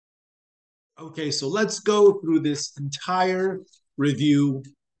Okay, so let's go through this entire review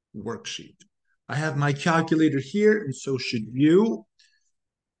worksheet. I have my calculator here, and so should you.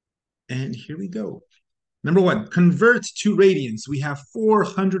 And here we go. Number one, convert to radians. We have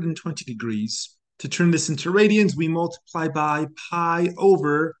 420 degrees. To turn this into radians, we multiply by pi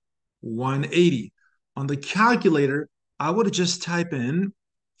over 180. On the calculator, I would just type in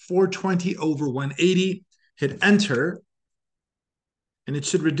 420 over 180, hit enter, and it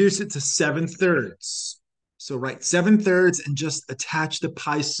should reduce it to 7/3. So write 7/3 and just attach the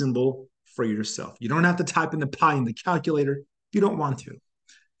pi symbol for yourself. You don't have to type in the pi in the calculator if you don't want to.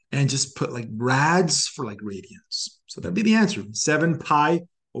 And just put like rads for like radians. So that'd be the answer. 7 pi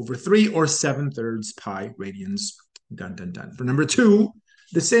over 3 or 7/3 pi radians. Done, done, done. For number two,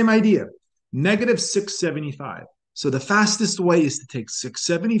 the same idea. Negative 675. So the fastest way is to take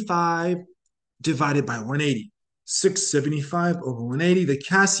 675 divided by 180. 675 over 180. The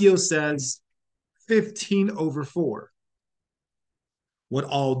Casio says 15 over 4. What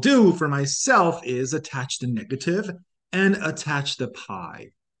I'll do for myself is attach the negative and attach the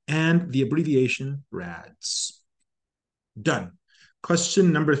pi and the abbreviation rads. Done.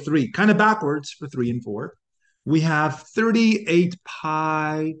 Question number three, kind of backwards for 3 and 4. We have 38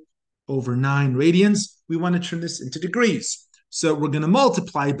 pi over 9 radians. We want to turn this into degrees. So we're going to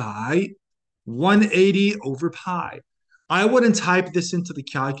multiply by 180 over pi. I wouldn't type this into the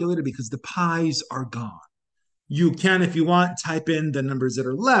calculator because the pi's are gone. You can, if you want, type in the numbers that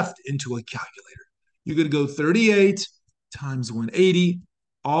are left into a calculator. You're going to go 38 times 180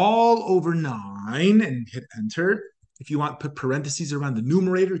 all over 9 and hit enter. If you want, put parentheses around the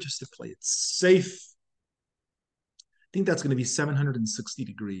numerator just to play it safe. I think that's going to be 760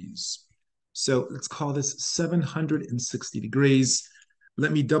 degrees. So let's call this 760 degrees.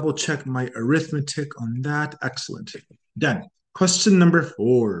 Let me double check my arithmetic on that. Excellent. Done. Question number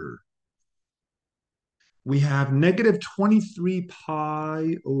 4. We have negative 23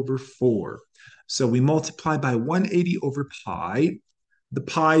 pi over 4. So we multiply by 180 over pi. The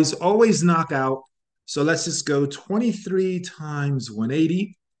pi's always knock out. So let's just go 23 times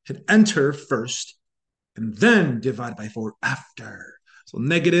 180, hit enter first, and then divide by 4 after. So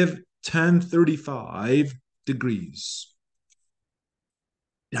negative 1035 degrees.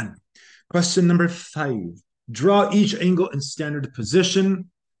 Done. Question number 5. Draw each angle in standard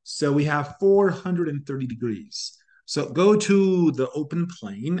position. So we have 430 degrees. So go to the open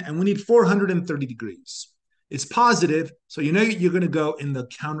plane, and we need 430 degrees. It's positive, so you know you're going to go in the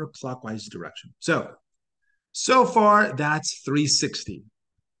counterclockwise direction. So far, that's 360.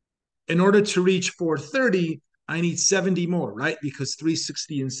 In order to reach 430, I need 70 more, right? Because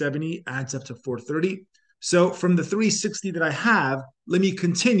 360 and 70 adds up to 430. So from the 360 that I have, let me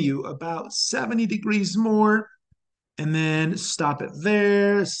continue about 70 degrees more, and then stop it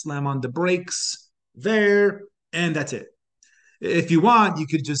there, slam on the brakes there, and that's it. If you want, you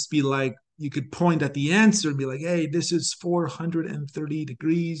could just be like, you could point at the answer and be like, hey, this is 430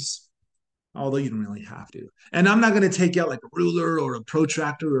 degrees, although you don't really have to. And I'm not going to take out like a ruler or a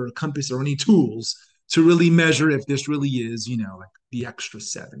protractor or a compass or any tools to really measure if this really is, like the extra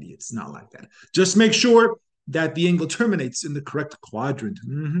 70. It's not like that. Just make sure that the angle terminates in the correct quadrant.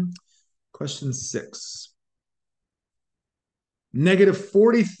 Question 6. Negative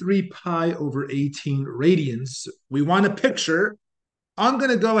 43 pi over 18 radians. We want a picture. I'm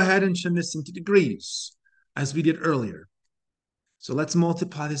going to go ahead and turn this into degrees, as we did earlier. So let's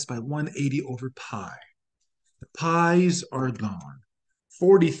multiply this by 180 over pi. The pi's are gone.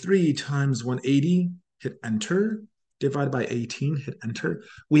 43 times 180, hit enter. Divided by 18, hit enter.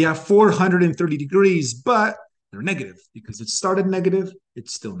 We have 430 degrees, but they're negative because it started negative,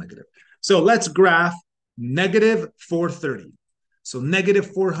 it's still negative. So let's graph negative 430. So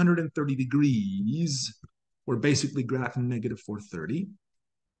negative 430 degrees, we're basically graphing negative 430.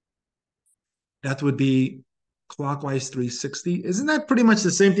 That would be clockwise 360. Isn't that pretty much the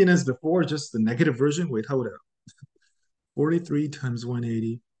same thing as before, just the negative version? Wait, hold up. 43 times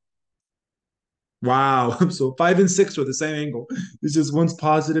 180. Wow. So 5 and 6 are the same angle. It's just one's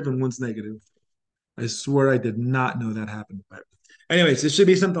positive and one's negative. I swear I did not know that happened. But anyways, it should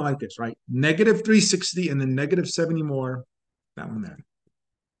be something like this, right? Negative 360 and then negative 70 more. That one there.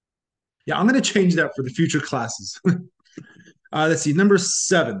 Yeah, I'm going to change that for the future classes. Let's see. Number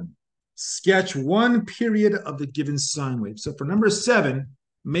 7. Sketch one period of the given sine wave. So for number 7,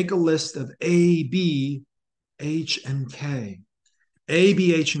 make a list of A, B, H, and K. A,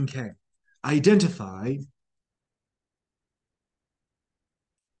 B, H, and K. Identify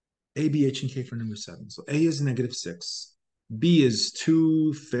A, B, H, and K for number 7. So A is negative 6. B is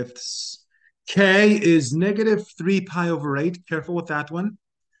 2/5. K is negative 3 pi over 8. Careful with that one.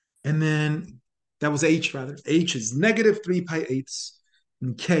 And then that was h rather. H is negative 3 pi eighths,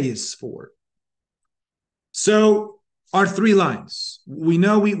 and k is 4. So our three lines, we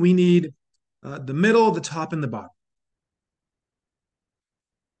know we need the middle, the top, and the bottom.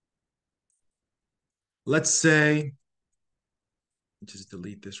 Let's say, just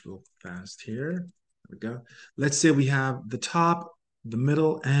delete this real fast here. There we go. Let's say we have the top, the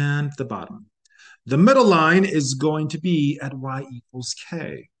middle, and the bottom. The middle line is going to be at y equals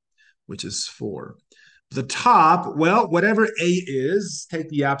k, which is 4. The top, well, whatever a is, take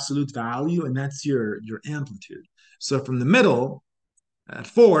the absolute value, and that's your amplitude. So from the middle, at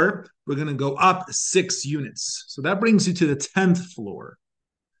 4, we're going to go up 6 units. So that brings you to the 10th floor.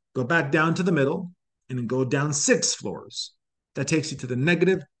 Go back down to the middle, and then go down 6 floors. That takes you to the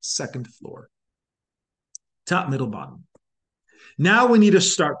negative 2nd floor. Top, middle, bottom. Now we need a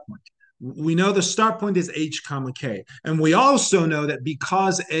start point. We know the start point is h comma k. And we also know that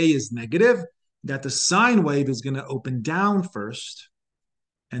because a is negative, that the sine wave is going to open down first,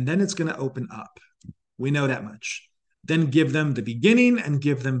 and then it's going to open up. We know that much. Then give them the beginning and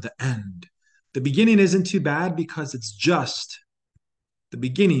give them the end. The beginning isn't too bad because it's just, the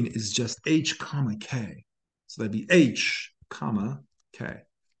beginning is just h comma k. So that'd be h comma k.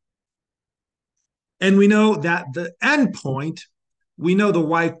 And we know that the end point, we know the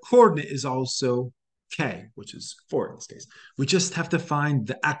y coordinate is also k, which is 4 in this case. We just have to find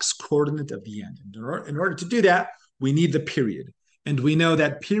the x coordinate of the end. In order to do that, we need the period. And we know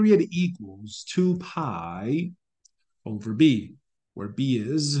that period equals 2 pi over b, where b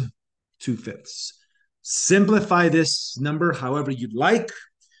is 2/5. Simplify this number however you'd like.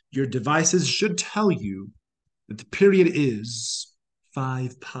 Your devices should tell you that the period is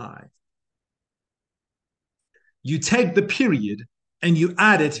 5 pi. You take the period and you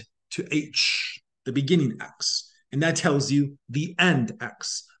add it to h, the beginning x, and that tells you the end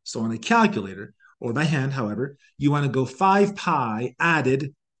x. So on a calculator, or by hand, however, you want to go 5 pi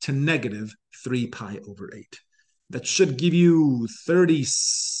added to negative 3 pi over 8. That should give you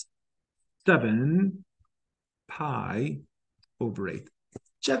 37 pi over 8.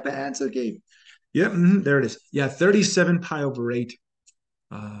 Check the answer, Gabe. Yep, there it is. Yeah, 37 pi over 8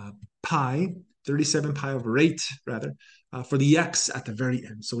 pi, 37 pi over 8, rather, for the x at the very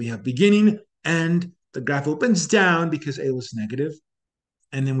end. So we have beginning, end, the graph opens down because a was negative,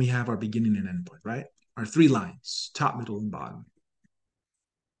 and then we have our beginning and end point, right? Our three lines, top, middle, and bottom.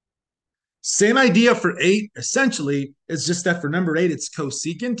 Same idea for 8, essentially. It's just that for number 8, it's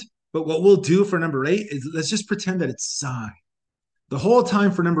cosecant. But what we'll do for number 8 is let's just pretend that it's sine. The whole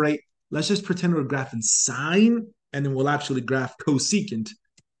time for number 8, let's just pretend we're graphing sine, and then we'll actually graph cosecant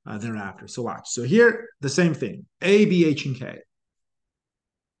thereafter. So watch. So here, the same thing. A, B, H, and K.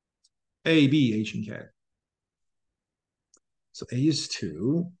 A, B, H, and K. So A is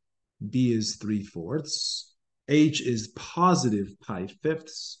 2, B is 3/4, H is positive pi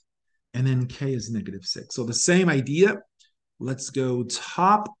fifths, and then K is negative 6. So the same idea. Let's go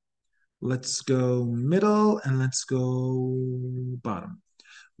top, let's go middle, and let's go bottom.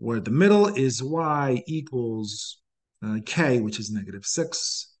 Where the middle is y equals k, which is negative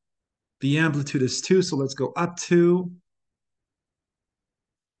 6. The amplitude is 2, so let's go up 2.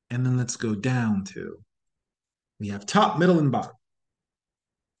 And then let's go down 2. We have top, middle, and bottom.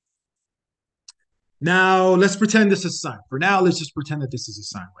 Now, let's pretend this is sine. For now, let's just pretend that this is a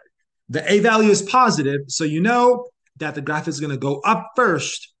sine wave. The a value is positive, so you know that the graph is going to go up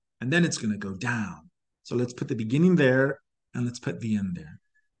first, and then it's going to go down. So let's put the beginning there, and let's put the end there.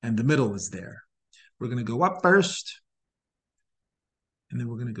 And the middle is there. We're going to go up first, and then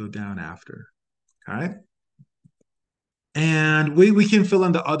we're going to go down after. All right? And we can fill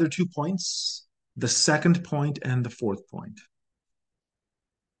in the other 2 points, the second point and the fourth point.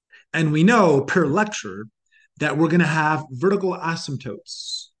 And we know per lecture that we're going to have vertical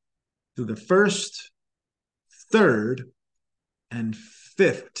asymptotes through the first, third, and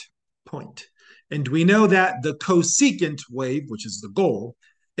fifth point. And we know that the cosecant wave, which is the goal,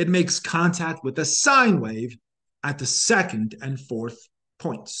 it makes contact with the sine wave at the second and fourth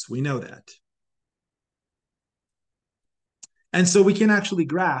points. We know that. And so we can actually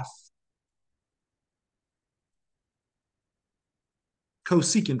graph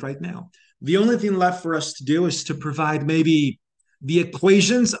cosecant right now. The only thing left for us to do is to provide maybe the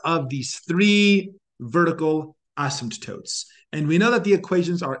equations of these 3 vertical asymptotes. And we know that the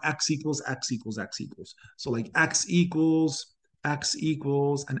equations are x equals, x equals, x equals. So like x equals, x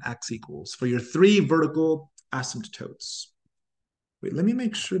equals, and x equals for your 3 vertical asymptotes. Wait, let me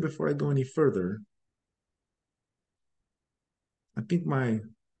make sure before I go any further. I think my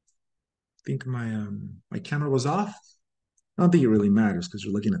camera was off. I don't think it really matters because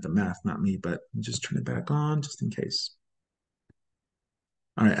you're looking at the math, not me, but just turn it back on just in case.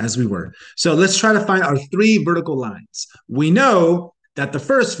 All right, as we were. So let's try to find our three vertical lines. We know that the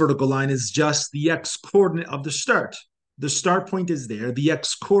first vertical line is just the x coordinate of the start. The start point is there. The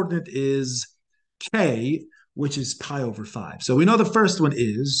x coordinate is k, which is pi over 5. So we know the first one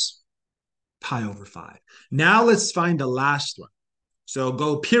is pi over 5. Now let's find the last one. So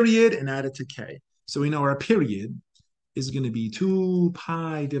go period and add it to k. So we know our period is going to be 2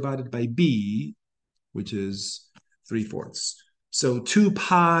 pi divided by b, which is 3/4. So 2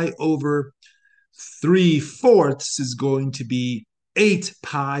 pi over 3/4 is going to be 8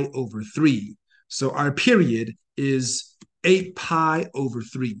 pi over 3. So our period is 8 pi over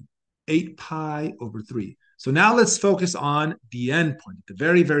 3. 8 pi over 3. So now let's focus on the end point, at the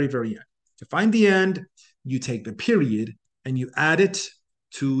very, very, very end. To find the end, you take the period and you add it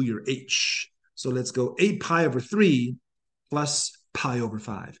to your h. So let's go 8 pi over 3 plus pi over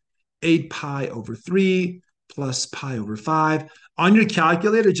 5. 8 pi over 3 plus pi over 5. On your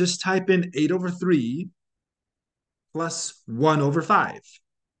calculator, just type in 8 over 3 plus 1 over 5.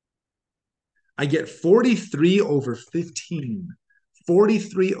 I get 43 over 15.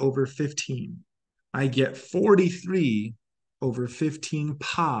 43 over 15. I get 43 over 15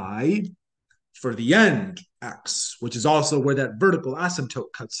 pi for the end x, which is also where that vertical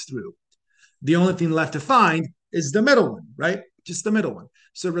asymptote cuts through. The only thing left to find is the middle one, right? Just the middle one.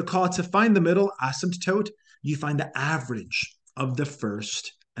 So recall, to find the middle asymptote, you find the average of the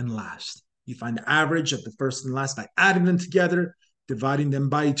first and last. You find the average of the first and last by adding them together, dividing them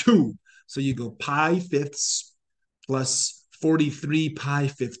by 2. So you go pi fifths plus 43 pi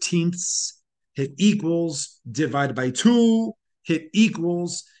 15ths, hit equals, divide by 2, hit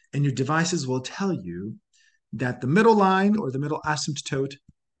equals, and your devices will tell you that the middle line or the middle asymptote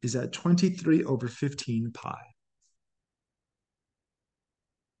is at 23 over 15 pi.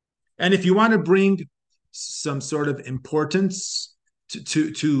 And if you want to bring some sort of importance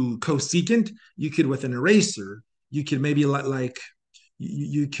to cosecant, you could, with an eraser, you could maybe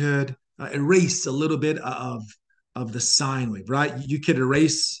you could erase a little bit of the sine wave, right? You could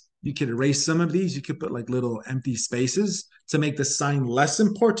erase some of these. You could put like little empty spaces to make the sine less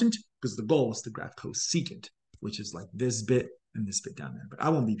important, because the goal is to graph cosecant, which is like this bit and this bit down there. But I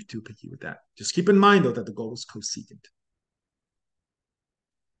won't be too picky with that. Just keep in mind, though, that the goal is cosecant.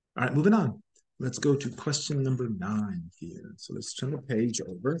 All right, moving on. Let's go to question number 9 here. So let's turn the page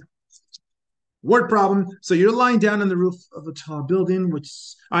over. Word problem. So you're lying down on the roof of a tall building, all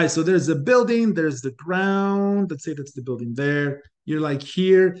right, so there's a building, there's the ground. Let's say that's the building there. You're like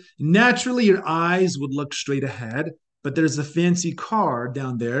here. Naturally, your eyes would look straight ahead, but there's a fancy car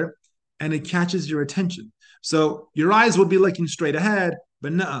down there and it catches your attention. So your eyes would be looking straight ahead,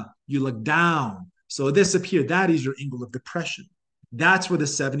 but no, you look down. So this up here, that is your angle of depression. That's where the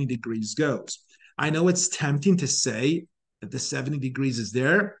 70 degrees goes. I know it's tempting to say that the 70 degrees is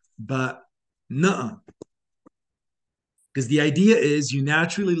there, but nuh-uh. Because the idea is you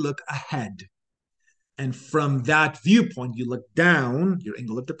naturally look ahead. And from that viewpoint, you look down, your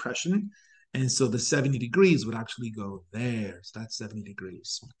angle of depression. And so the 70 degrees would actually go there. So that's 70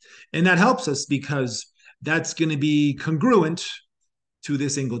 degrees. And that helps us because that's going to be congruent to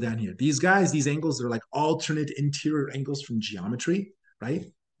this angle down here. These guys, these angles, they're like alternate interior angles from geometry, right?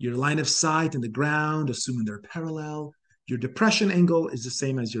 Your line of sight and the ground, assuming they're parallel. Your depression angle is the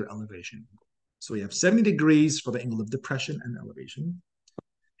same as your elevation angle. So we have 70 degrees for the angle of depression and elevation.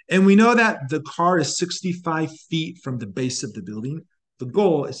 And we know that the car is 65 feet from the base of the building. The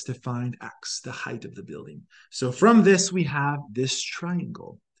goal is to find x, the height of the building. So from this, we have this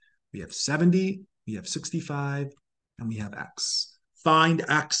triangle. We have 70, we have 65, and we have x. Find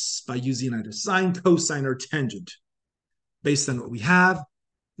x by using either sine, cosine, or tangent. Based on what we have,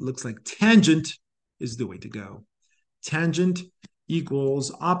 it looks like tangent is the way to go. Tangent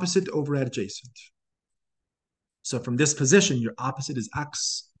equals opposite over adjacent. So from this position, your opposite is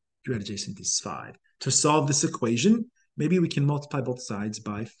x, your adjacent is 5. To solve this equation, maybe we can multiply both sides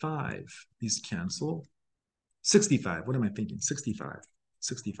by 5. These cancel. 65, what am I thinking? 65,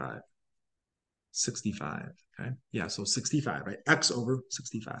 65, 65, okay? Yeah, so 65, right? X over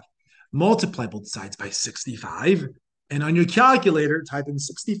 65. Multiply both sides by 65. And on your calculator, type in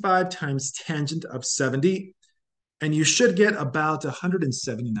 65 times tangent of 70, and you should get about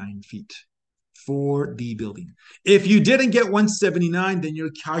 179 feet for the building. If you didn't get 179, then your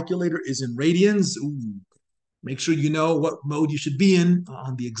calculator is in radians. Ooh, make sure you know what mode you should be in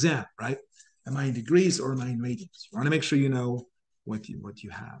on the exam, right? Am I in degrees or am I in radians? You want to make sure you know what you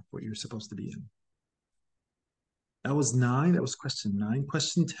have, what you're supposed to be in. That was 9. That was question 9.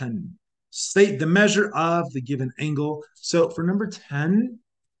 Question 10. State the measure of the given angle. So for number 10,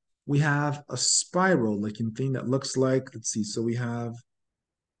 we have a spiral looking thing that looks like, let's see, so we have,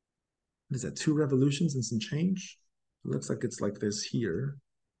 what is that, 2 revolutions and some change? It looks like it's like this here.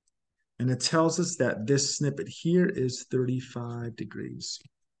 And it tells us that this snippet here is 35 degrees.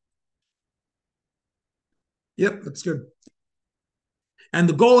 Yep, that's good. And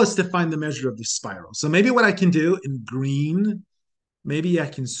the goal is to find the measure of the spiral. So maybe what I can do in green, maybe I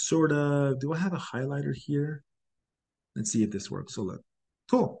can sort of, do I have a highlighter here? Let's see if this works. So look,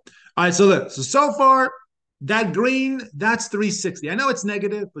 cool. All right, so look, so far, that green, that's 360. I know it's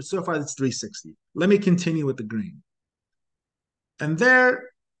negative, but so far it's 360. Let me continue with the green. And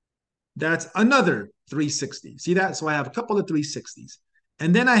there, that's another 360. See that? So I have a couple of 360s.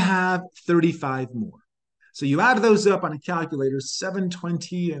 And then I have 35 more. So you add those up on a calculator,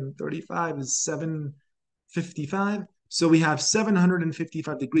 720 and 35 is 755. So we have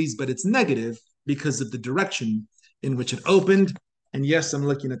 755 degrees, but it's negative because of the direction in which it opened. And yes, I'm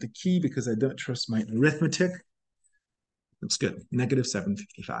looking at the key because I don't trust my arithmetic. That's good, negative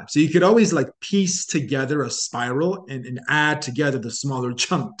 755. So you could always like piece together a spiral and add together the smaller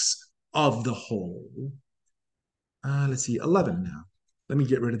chunks of the whole. Let's see, 11 now. Let me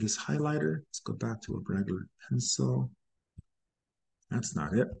get rid of this highlighter. Let's go back to a regular pencil. That's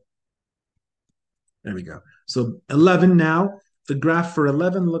not it. There we go. So 11 now. The graph for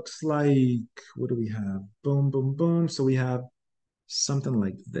 11 looks like, what do we have? Boom, boom, boom. So we have something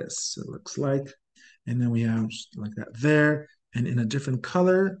like this, it looks like. And then we have like that there. And in a different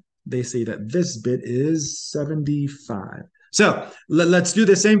color, they say that this bit is 75. So let's do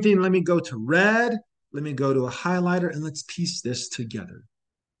the same thing. Let me go to red. Let me go to a highlighter and let's piece this together.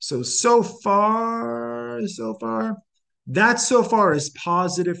 So far, that so far is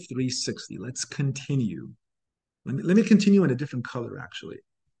positive 360. Let's continue. Let me continue in a different color, actually,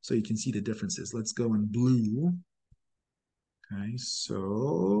 so you can see the differences. Let's go in blue. Okay,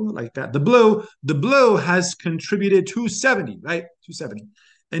 so like that. The blue has contributed 270, right? 270.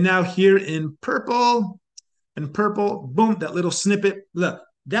 And now here in purple, boom, that little snippet. Look,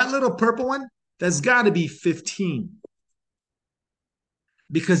 that little purple one, that's got to be 15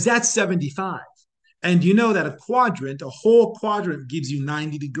 because that's 75. And you know that a quadrant, a whole quadrant gives you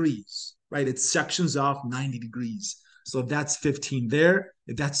 90 degrees, right? It sections off 90 degrees. So if that's 15 there,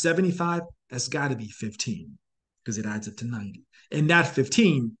 if that's 75, that's got to be 15 because it adds up to 90. And that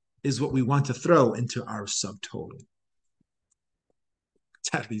 15 is what we want to throw into our subtotal.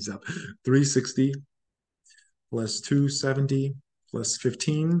 Tally these up. 360 plus 270 plus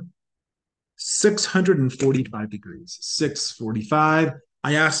 15, 645 degrees. 645.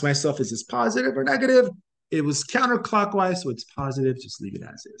 I asked myself, is this positive or negative? It was counterclockwise, so it's positive. Just leave it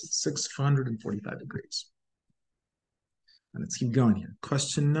as is. 645 degrees. And let's keep going here.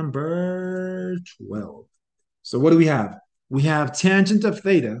 Question number 12. So what do we have? We have tangent of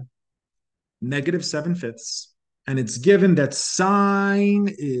theta, negative 7/5, and it's given that sine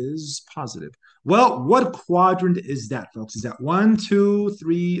is positive. Well, what quadrant is that, folks? Is that 1, 2,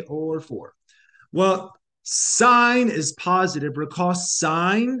 3, or 4? Well, sine is positive. Recall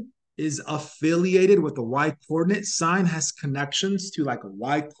sine is affiliated with the y coordinate. Sine has connections to like a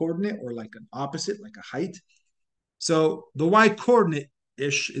y coordinate or like an opposite, like a height. So the y coordinate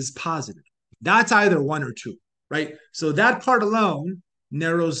ish is positive. That's either 1 or 2, right? So that part alone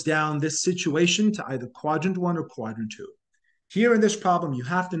narrows down this situation to either quadrant 1 or quadrant 2. Here in this problem, you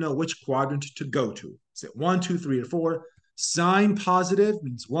have to know which quadrant to go to. Is it 1, 2, 3, or 4? Sine positive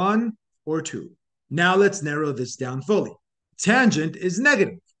means 1 or 2. Now let's narrow this down fully. Tangent is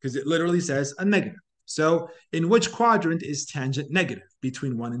negative because it literally says a negative. So in which quadrant is tangent negative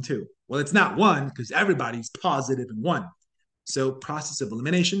between 1 and 2? Well, it's not 1 because everybody's positive in 1. So process of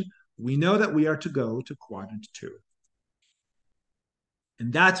elimination, we know that we are to go to quadrant 2.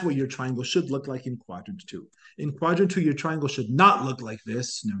 And that's what your triangle should look like in quadrant 2. In quadrant 2, your triangle should not look like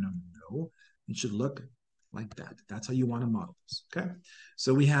this. No, no, no. It should look like that. That's how you want to model this, okay?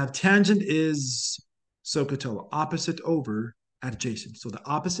 So we have tangent is SOHCAHTOA, opposite over adjacent. So the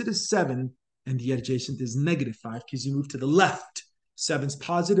opposite is 7, and the adjacent is negative 5 because you move to the left. 7's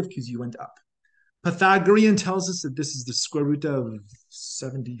positive because you went up. Pythagorean tells us that this is the square root of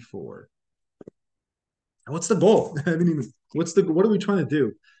 74. And what's the goal? I mean, what are we trying to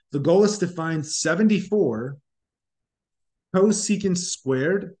do? The goal is to find 74 cosecant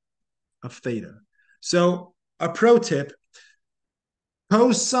squared of theta. So a pro tip,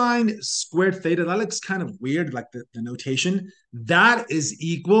 cosine squared theta, that looks kind of weird, like the notation. That is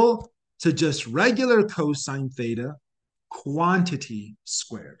equal to just regular cosine theta quantity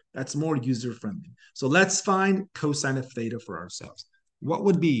squared. That's more user-friendly. So let's find cosine of theta for ourselves. What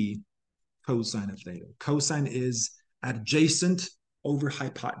would be cosine of theta. Cosine is adjacent over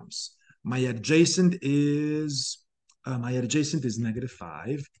hypotenuse. My adjacent is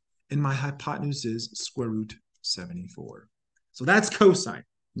 -5, and my hypotenuse is square root 74. So that's cosine.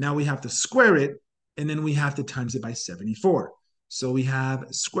 Now we have to square it, and then we have to times it by 74. So we have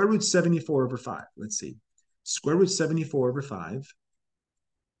square root 74 over 5. Let's see. Square root 74 over 5.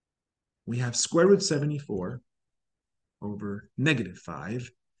 We have square root 74 over -5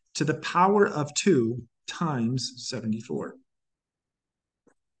 to the power of 2 times 74.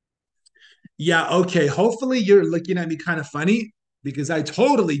 Yeah, okay. Hopefully you're looking at me kind of funny because I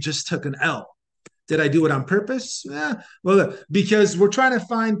totally just took an L. Did I do it on purpose? Well, look, because we're trying to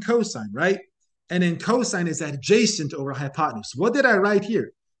find cosine, right? And then cosine is adjacent over hypotenuse. What did I write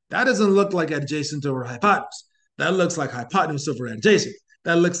here? That doesn't look like adjacent over hypotenuse. That looks like hypotenuse over adjacent.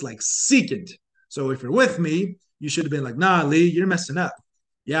 That looks like secant. So if you're with me, you should have been like, nah, Lee, you're messing up.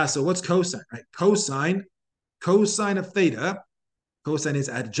 Yeah, so what's cosine, right? Cosine of theta, cosine is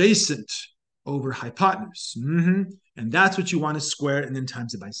adjacent over hypotenuse. And that's what you want to square and then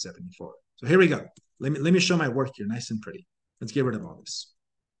times it by 74. So here we go. Let me show my work here, nice and pretty. Let's get rid of all this.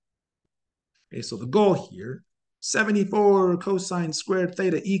 Okay, so the goal here, 74 cosine squared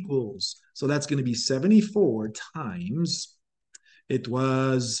theta equals, so that's going to be 74 times, it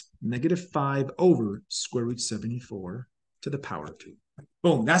was -5 over square root 74 to the power of 2.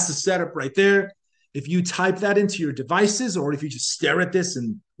 Boom, that's the setup right there. If you type that into your devices, or if you just stare at this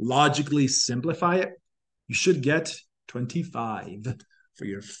and logically simplify it, you should get 25 for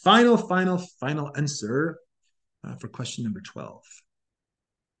your final answer for question number 12.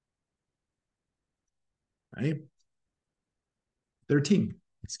 Right? 13.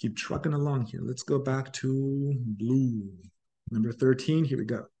 Let's keep trucking along here. Let's go back to blue. Number 13, here we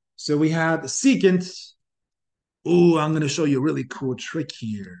go. So we have the secant. Oh, I'm going to show you a really cool trick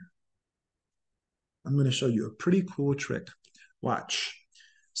here. I'm going to show you a pretty cool trick. Watch.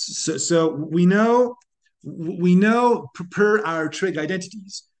 So we know per our trig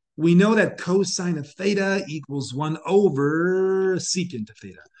identities, we know that cosine of theta equals 1 over secant of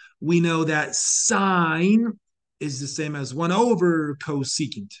theta. We know that sine is the same as 1 over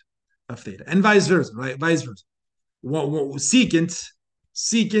cosecant of theta, and vice versa, right? Vice versa. Secant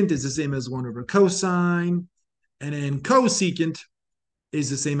is the same as 1 over cosine, and then cosecant is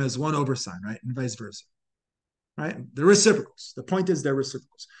the same as 1 over sine, right? And vice versa, right? They're reciprocals. The point is they're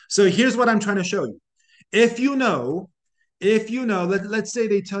reciprocals. So here's what I'm trying to show you. If you know, let's say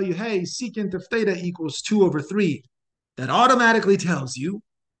they tell you, hey, secant of theta equals 2 over 3, that automatically tells you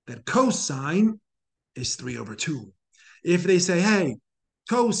that cosine is 3 over 2. If they say, hey,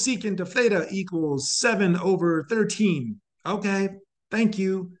 cosecant of theta equals 7 over 13, okay, thank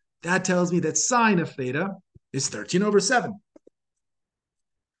you. That tells me that sine of theta is 13 over 7.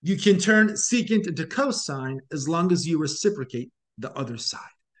 You can turn secant into cosine as long as you reciprocate the other side.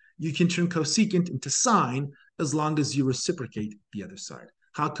 You can turn cosecant into sine as long as you reciprocate the other side.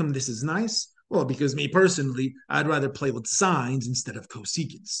 How come this is nice? Well, because me personally, I'd rather play with sines instead of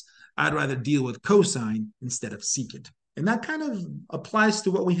cosecants. I'd rather deal with cosine instead of secant. And that kind of applies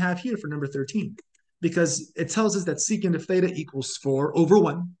to what we have here for number 13, because it tells us that secant of theta equals 4 over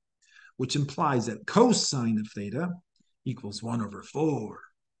 1, which implies that cosine of theta equals 1 over 4.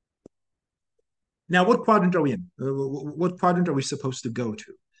 Now, what quadrant are we in? What quadrant are we supposed to go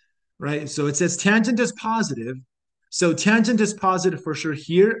to? Right? So it says tangent is positive. So tangent is positive for sure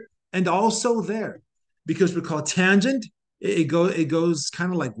here and also there. Because recall tangent, it goes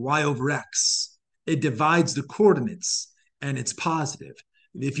kind of like y over x. It divides the coordinates and it's positive.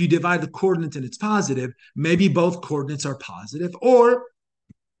 If you divide the coordinates and it's positive, maybe both coordinates are positive, or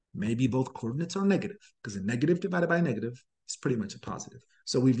maybe both coordinates are negative, because a negative divided by a negative is pretty much a positive.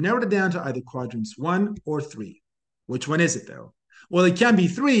 So we've narrowed it down to either quadrants 1 or 3. Which one is it, though? Well, it can be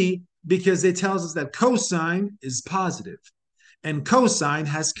 3 because it tells us that cosine is positive. And cosine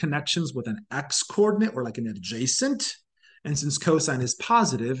has connections with an x coordinate or like an adjacent. And since cosine is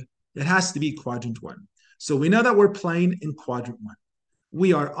positive, it has to be quadrant 1. So we know that we're playing in quadrant 1.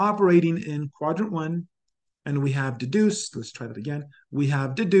 We are operating in quadrant 1, and we have deduced, let's try that again. We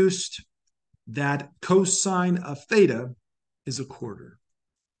have deduced that cosine of theta is a quarter.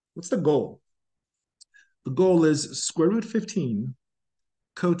 What's the goal? The goal is square root 15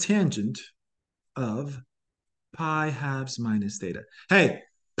 cotangent of pi halves minus theta. Hey,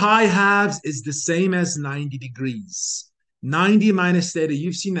 pi halves is the same as 90 degrees. 90 minus theta,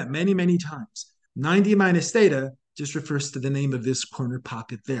 you've seen that many, many times. 90 minus theta just refers to the name of this corner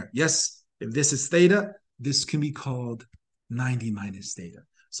pocket there. Yes, if this is theta, this can be called 90 minus theta.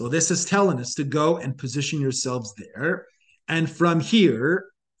 So this is telling us to go and position yourselves there. And from here,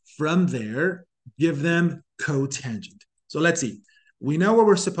 From there, give them cotangent. So let's see. We know where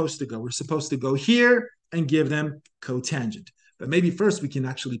we're supposed to go. We're supposed to go here and give them cotangent. But maybe first we can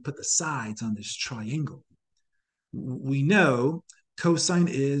actually put the sides on this triangle. We know cosine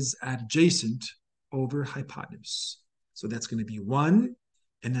is adjacent over hypotenuse. So that's going to be 1,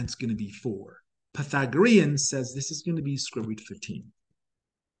 and that's going to be 4. Pythagorean says this is going to be square root 15.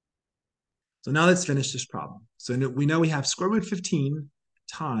 So now let's finish this problem. So we know we have square root 15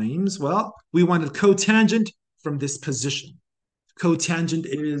 times, well, we wanted cotangent from this position. Cotangent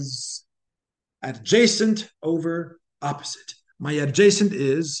is adjacent over opposite. My adjacent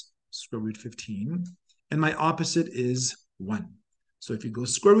is square root 15, and my opposite is 1. So if you go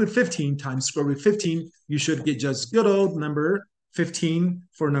square root 15 times square root 15, you should get just good old number 15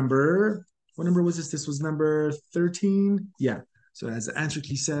 for number, what number was this? This was number 13? Yeah. So as the answer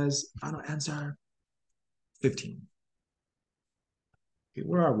key says, final answer, 15. Okay,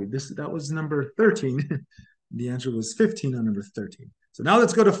 where are we? That was number 13. The answer was 15 on number 13. So now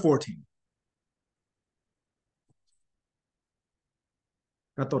let's go to 14.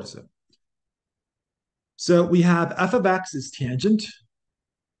 14. So we have f of x is tangent,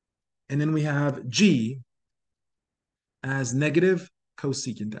 and then we have g as negative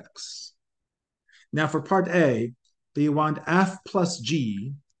cosecant x. Now for part A, they want f plus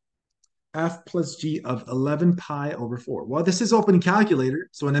g of 11 pi over 4. Well, this is open calculator,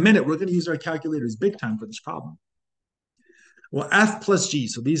 so in a minute, we're going to use our calculators big time for this problem. Well, f plus g,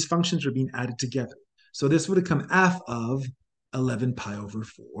 so these functions are being added together. So this would become f of 11 pi over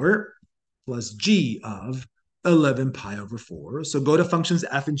 4 plus g of 11 pi over 4. So go to functions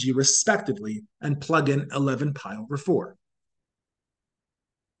f and g respectively and plug in 11 pi over 4.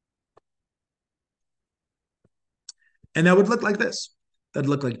 And that would look like this. That'd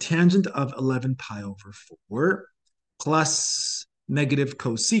look like tangent of 11 pi over 4 plus negative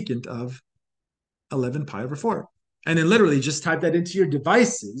cosecant of 11 pi over 4. And then literally just type that into your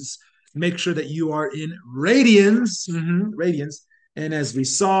devices. Make sure that you are in radians. Radians. And as we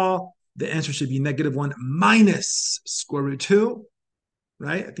saw, the answer should be negative 1 minus square root 2,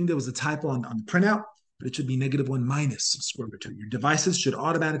 right? I think there was a typo on the printout, but it should be negative 1 minus square root 2. Your devices should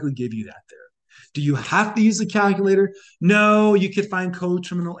automatically give you that there. Do you have to use a calculator? No, you could find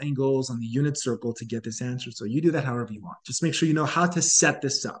coterminal angles on the unit circle to get this answer. So you do that however you want. Just make sure you know how to set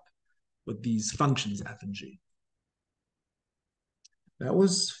this up with these functions f and g. That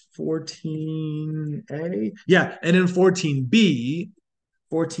was 14a. Yeah, and then 14b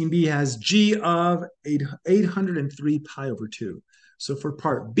has g of 803 pi over 2. So for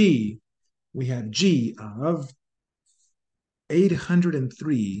part B, we have g of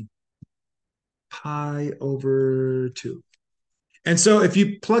 803 pi over 2. And so if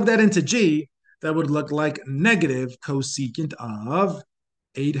you plug that into g, that would look like negative cosecant of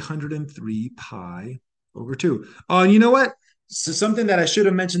 803 pi over 2. Oh, and you know what? So something that I should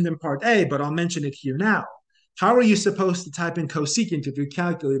have mentioned in part A, but I'll mention it here now. How are you supposed to type in cosecant if your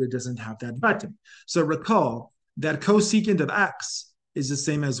calculator doesn't have that button? So recall that cosecant of x is the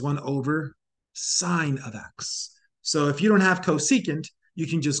same as 1 over sine of x. So if you don't have cosecant, you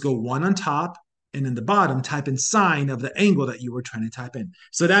can just go 1 on top, and in the bottom, type in sine of the angle that you were trying to type in.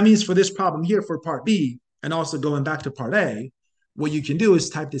 So that means for this problem here, for part B, and also going back to part A, what you can do is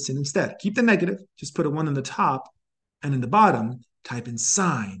type this in instead. Keep the negative, just put a 1 on the top, and in the bottom, type in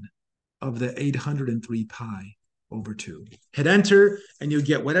sine of the 803 pi over 2. Hit enter, and you'll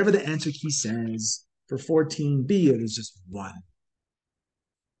get whatever the answer key says. For 14b, it is just 1.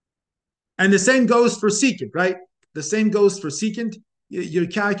 And the same goes for secant, right? The same goes for secant. Your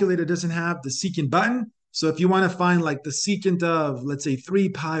calculator doesn't have the secant button. So if you want to find like the secant of, let's say, 3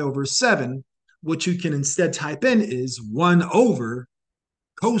 pi over 7, what you can instead type in is 1 over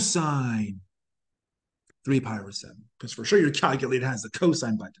cosine 3 pi over 7. Because for sure your calculator has the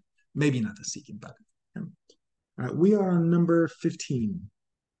cosine button, maybe not the secant button. All right, we are on number 15.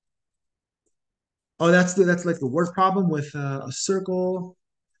 Oh, that's like the word problem with a circle.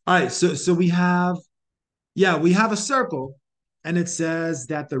 All right, so we have a circle, and it says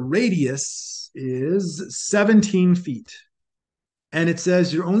that the radius is 17 feet. And it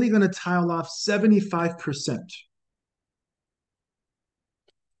says you're only going to tile off 75%.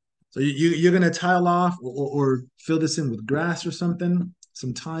 So you're going to tile off or fill this in with grass or something,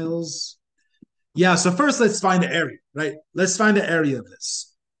 some tiles. Yeah, so first let's find the area, right? Let's find the area of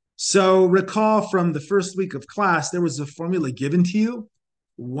this. So recall from the first week of class, there was a formula given to you,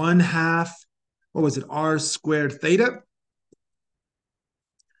 1/2, what was it, r squared theta,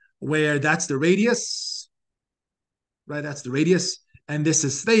 where that's the radius, right? That's the radius, and this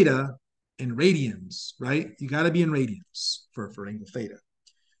is theta in radians, right? You got to be in radians for angle theta.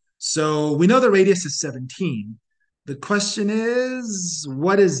 So we know the radius is 17. The question is,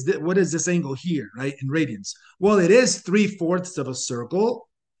 what is this angle here, right, in radians? Well, it is 3/4 of a circle,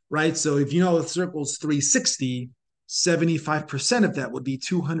 right? So if you know the circle's 360, 75% of that would be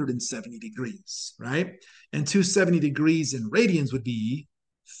 270 degrees, right? And 270 degrees in radians would be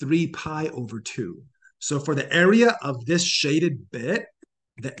 3 pi over 2. So for the area of this shaded bit,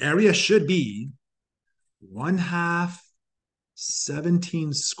 the area should be 1/2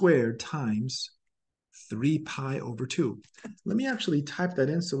 17 squared times 3 pi over 2. Let me actually type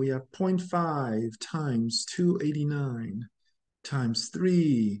that in. So we have 0.5 times 289 times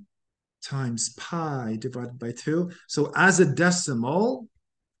 3 times pi divided by 2. So as a decimal,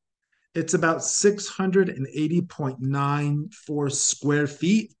 it's about 680.94 square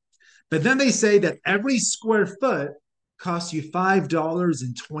feet. But then they say that every square foot costs you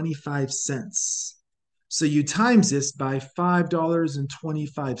 $5.25. So you times this by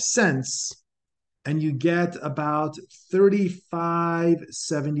 $5.25 and you get about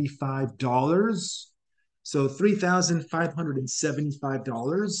 $3,575. So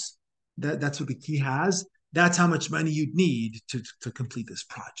 $3,575. That's what the key has. That's how much money you'd need to complete this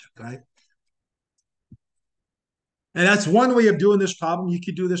project, right? And that's one way of doing this problem. You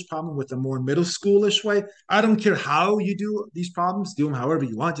could do this problem with a more middle schoolish way. I don't care how you do these problems. Do them however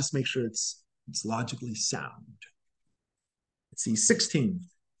you want. Just make sure it's logically sound. Let's see, 16.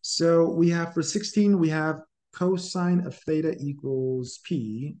 So we have for 16, we have cosine of theta equals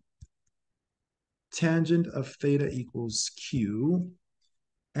P, tangent of theta equals Q.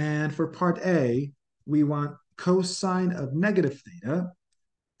 And for part A, we want cosine of negative theta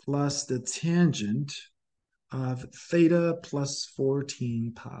plus the tangent of theta plus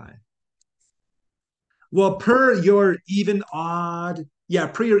 14 pi. Well, per your even odd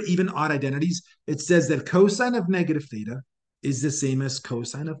identities, it says that cosine of negative theta is the same as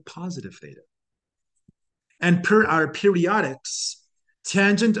cosine of positive theta. And per our periodics,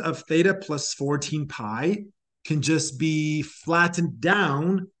 tangent of theta plus 14 pi can just be flattened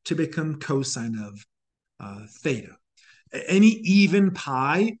down to become cosine of theta. Any even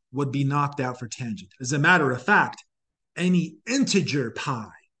pi would be knocked out for tangent. As a matter of fact, any integer pi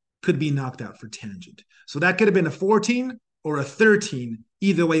could be knocked out for tangent. So that could have been a 14 or a 13.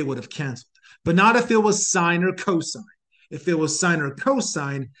 Either way, it would have canceled. But not if it was sine or cosine. If it was sine or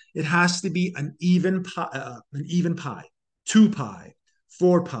cosine, it has to be an even pi, 2 pi,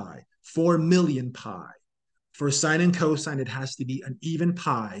 4 pi, 4 million pi. For sine and cosine, it has to be an even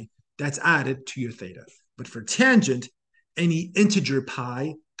pi that's added to your theta. But for tangent, any integer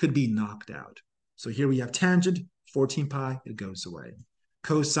pi could be knocked out. So here we have tangent, 14 pi, it goes away.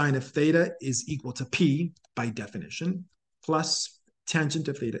 Cosine of theta is equal to P by definition, plus tangent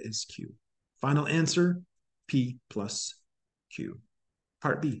of theta is Q. Final answer, P plus Q.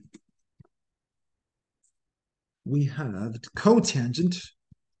 Part B. We have cotangent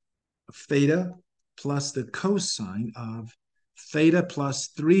of theta plus the cosine of theta plus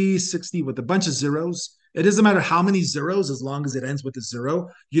 360 with a bunch of zeros. It doesn't matter how many zeros as long as it ends with a zero.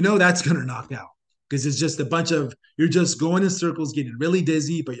 You know that's going to knock out because it's just a bunch of, you're just going in circles, getting really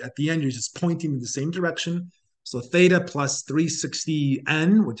dizzy, but at the end, you're just pointing in the same direction. So theta plus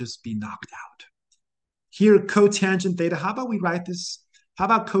 360n would just be knocked out. Here, cotangent theta, how about we write this? How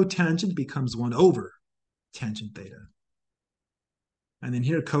about cotangent becomes 1 over tangent theta? And then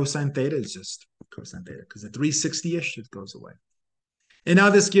here, cosine theta is just cosine theta because the 360-ish, it goes away. And now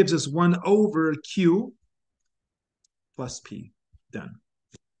this gives us 1 over Q plus P. Done.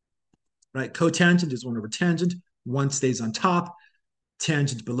 Right? Cotangent is 1 over tangent. 1 stays on top.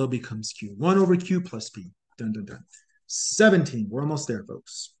 Tangent below becomes Q. 1 over Q plus P. Done, done, done. 17. We're almost there,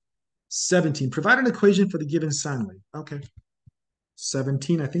 folks. 17. Provide an equation for the given sine wave. Okay.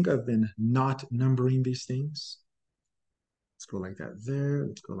 17. I think I've been not numbering these things. Let's go like that there.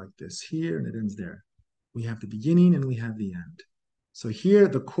 Let's go like this here, and it ends there. We have the beginning and we have the end. So here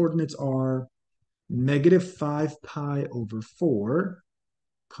the coordinates are negative 5 pi over 4,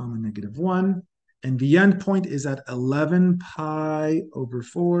 comma negative 1. And the end point is at 11 pi over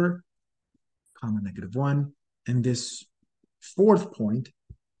 4, comma negative 1. And this fourth point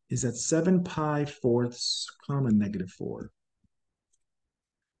is at 7 pi fourths, comma negative 4.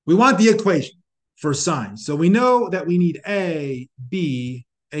 We want the equation for sine. So we know that we need A, B,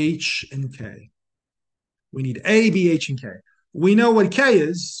 H, and K. We need A, B, H, and K. We know what K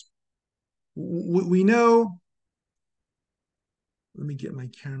is. We know, let me get my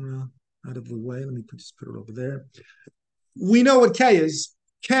camera out of the way. Let me just put it over there. We know what K is.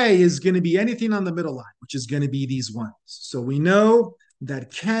 K is going to be anything on the middle line, which is going to be these ones. So we know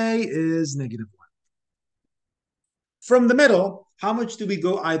that K is negative 1. From the middle, how much do we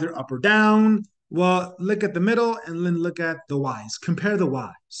go either up or down? Well, look at the middle and then look at the y's. Compare the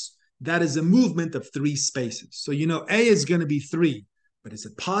y's. That is a movement of three spaces. So you know A is going to be 3, but is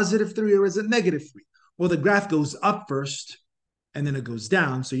it positive 3 or is it negative 3? Well, the graph goes up first and then it goes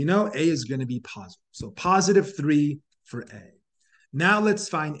down. So you know A is going to be positive. So positive 3 for A. Now let's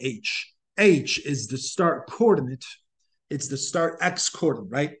find H. H is the start coordinate. It's the start x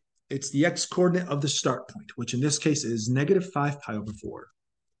coordinate, right? It's the x coordinate of the start point, which in this case is negative 5 pi over 4.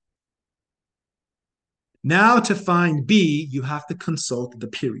 Now to find B, you have to consult the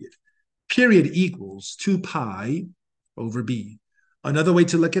period. Period equals 2 pi over B. Another way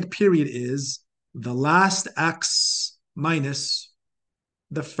to look at period is the last x minus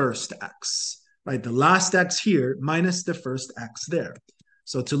the first x, right? The last x here minus the first x there.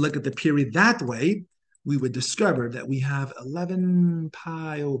 So to look at the period that way, we would discover that we have 11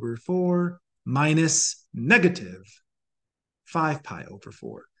 pi over 4 minus negative 5 pi over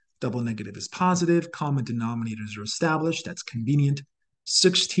 4. Double negative is positive. Common denominators are established. That's convenient.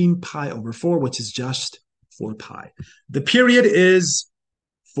 16 pi over 4, which is just 4 pi. The period is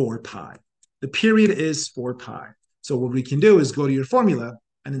 4 pi. The period is 4 pi. So what we can do is go to your formula,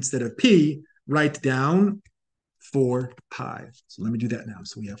 and instead of p, write down 4 pi. So let me do that now.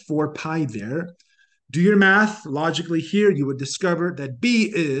 So we have 4 pi there. Do your math. Logically here, you would discover that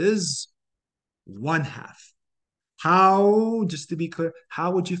b is 1/2. How, just to be clear,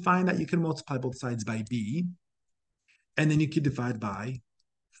 how would you find that? You can multiply both sides by b, and then you could divide by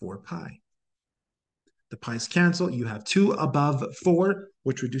 4 pi. The pi's cancel. You have 2 above 4,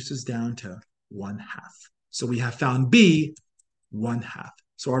 which reduces down to 1/2. So we have found b 1/2.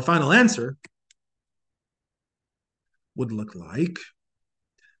 So our final answer would look like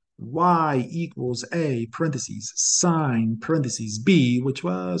y equals a parentheses sine parentheses b, which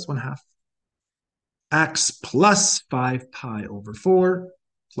was 1/2. X plus 5 pi over 4,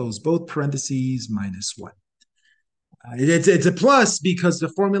 close both parentheses, minus 1. It's a plus because the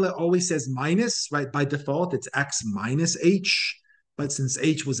formula always says minus, right? By default, it's x minus h. But since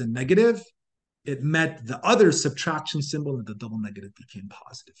h was a negative, it met the other subtraction symbol and the double negative became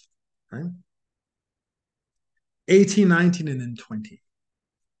positive, right? 18, 19, and then 20.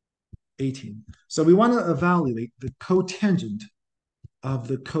 18. So we want to evaluate the cotangent of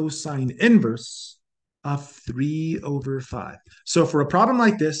the cosine inverse of 3 over 5. So for a problem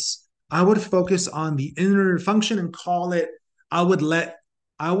like this, I would focus on the inner function and call it, I would let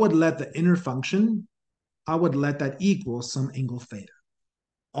the inner function, I would let that equal some angle theta.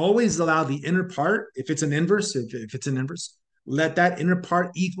 Always allow the inner part, if it's an inverse, if it's an inverse, let that inner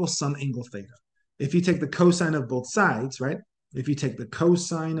part equal some angle theta. If you take the cosine of both sides, right? If you take the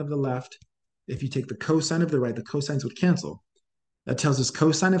cosine of the left, if you take the cosine of the right, the cosines would cancel. That tells us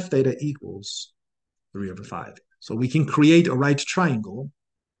cosine of theta equals 3 over 5. So we can create a right triangle,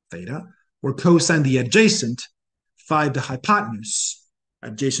 theta, where cosine the adjacent, 5 the hypotenuse,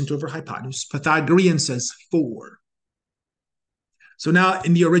 adjacent over hypotenuse. Pythagorean says 4. So now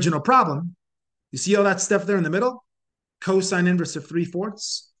in the original problem, you see all that stuff there in the middle? Cosine inverse of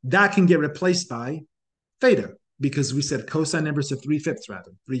 3/4, that can get replaced by theta, because we said cosine inverse of 3/5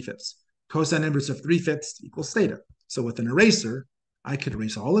 rather, 3/5. Cosine inverse of 3/5 equals theta. So with an eraser, I could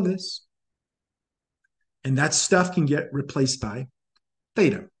erase all of this. And that stuff can get replaced by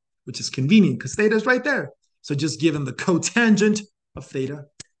theta, which is convenient because theta is right there. So just give them the cotangent of theta,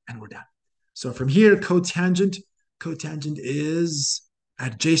 and we're done. So from here, cotangent is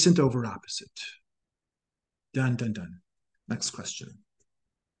adjacent over opposite. Done, done, done. Next question.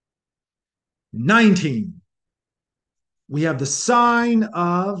 19. We have the sine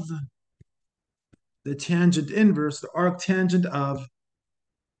of the tangent inverse, the arctangent of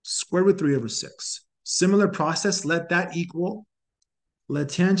square root 3 over 6. Similar process, let that equal, let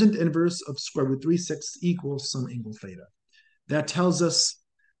tangent inverse of square root 3/6 equals some angle theta. That tells us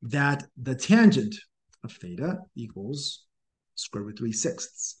that the tangent of theta equals square root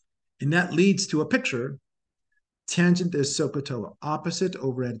 3/6. And that leads to a picture. Tangent is SOHCAHTOA, opposite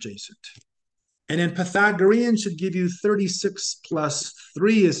over adjacent. And then Pythagorean should give you 36 plus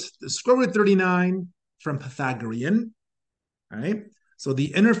 3 is the square root 39 from Pythagorean. All right. So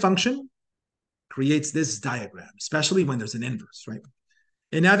the inner function creates this diagram, especially when there's an inverse, right?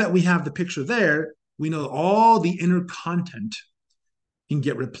 And now that we have the picture there, we know all the inner content can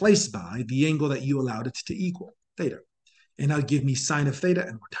get replaced by the angle that you allowed it to equal, theta. And now give me sine of theta,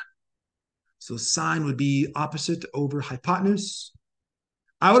 and we're done. So sine would be opposite over hypotenuse.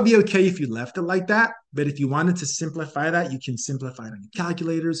 I would be okay if you left it like that, but if you wanted to simplify that, you can simplify it on your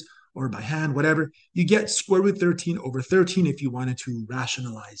calculators or by hand, whatever. You get square root 13 over 13 if you wanted to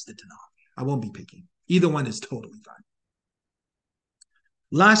rationalize the denominator. I won't be picking. Either one is totally fine.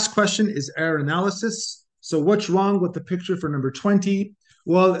 Last question is error analysis. So what's wrong with the picture for number 20?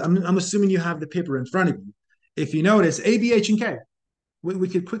 Well, I'm assuming you have the paper in front of you. If you notice, A, B, H, and K, we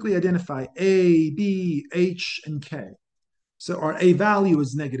could quickly identify A, B, H, and K. So our A value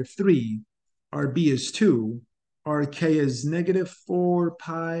is -3, our B is 2, our K is -4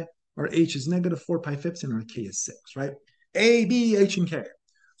 pi, our H is -4 pi fifths, and our K is 6, right? A, B, H, and K.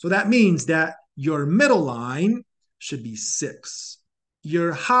 So that means that your middle line should be 6.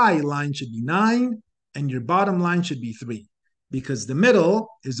 Your high line should be 9, and your bottom line should be 3, because the middle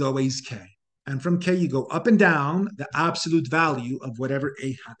is always K. And from K, you go up and down the absolute value of whatever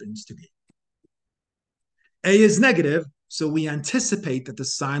A happens to be. A is negative, so we anticipate that the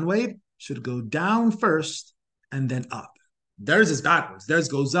sine wave should go down first and then up. Theirs is backwards. Theirs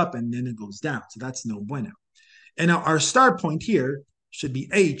goes up and then it goes down. So that's no bueno. And now our start point here should be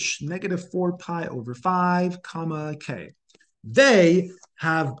H, -4 pi over 5, comma, K. They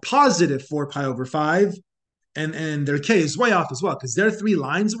have +4 pi over 5, and their K is way off as well, because their 3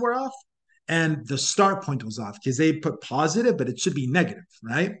 lines were off, and the start point was off, because they put positive, but it should be negative,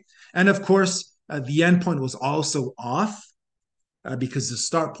 right? And of course, the end point was also off, because the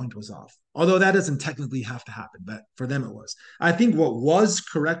start point was off. Although that doesn't technically have to happen, but for them it was. I think what was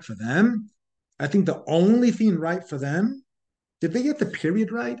correct for them, I think the only thing right for them, did they get the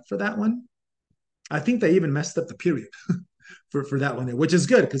period right for that one? I think they even messed up the period for that one there, which is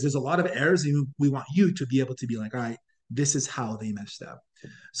good, because there's a lot of errors, and we want you to be able to be like, all right, this is how they messed up.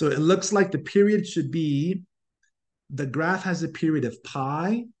 So it looks like the period should be, the graph has a period of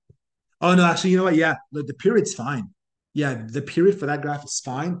pi. Oh no, actually, you know what? Yeah, the period's fine. Yeah, the period for that graph is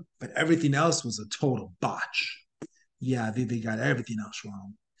fine, but everything else was a total botch. Yeah, they got everything else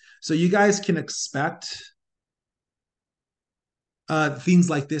wrong. So you guys can expect things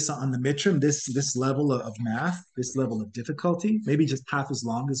like this on the midterm, this level of math, this level of difficulty, maybe just half as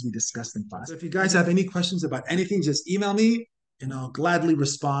long as we discussed in class. So if you guys have any questions about anything, just email me and I'll gladly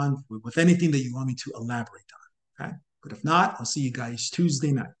respond with anything that you want me to elaborate on. Okay. But if not, I'll see you guys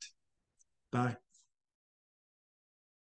Tuesday night. Bye.